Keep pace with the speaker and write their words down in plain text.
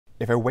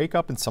If I wake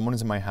up and someone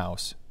is in my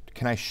house,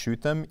 can I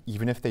shoot them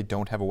even if they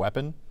don't have a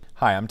weapon?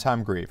 Hi,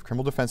 I'm Grieve,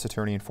 criminal defense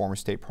attorney and former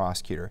state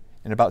prosecutor.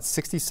 In about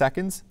 60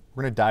 seconds,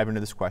 we're going to dive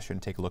into this question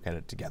and take a look at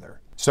it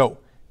together. So,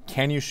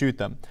 can you shoot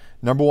them?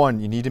 Number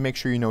one, you need to make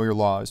sure you know your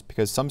laws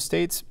because some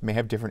states may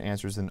have different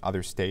answers than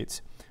other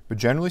states. But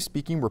generally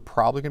speaking, we're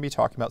probably going to be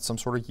talking about some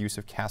sort of use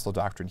of castle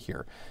doctrine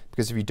here.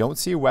 Because if you don't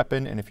see a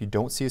weapon and if you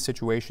don't see a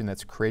situation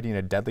that's creating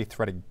a deadly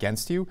threat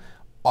against you,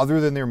 other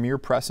than their mere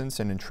presence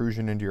and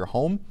intrusion into your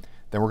home,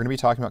 then we're going to be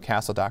talking about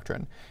castle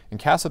doctrine. And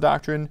castle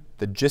doctrine,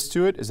 the gist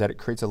to it is that it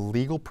creates a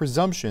legal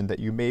presumption that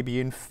you may be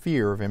in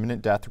fear of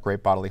imminent death or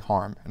great bodily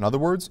harm. In other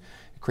words,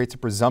 it creates a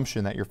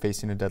presumption that you're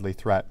facing a deadly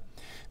threat.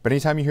 But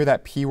anytime you hear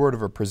that P word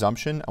of a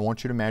presumption, I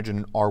want you to imagine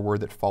an R word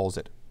that follows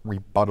it,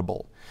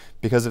 rebuttable.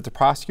 Because if the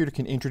prosecutor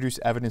can introduce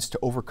evidence to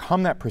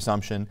overcome that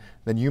presumption,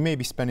 then you may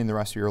be spending the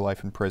rest of your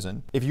life in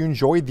prison. If you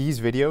enjoyed these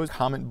videos,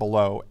 comment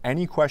below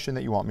any question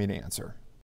that you want me to answer.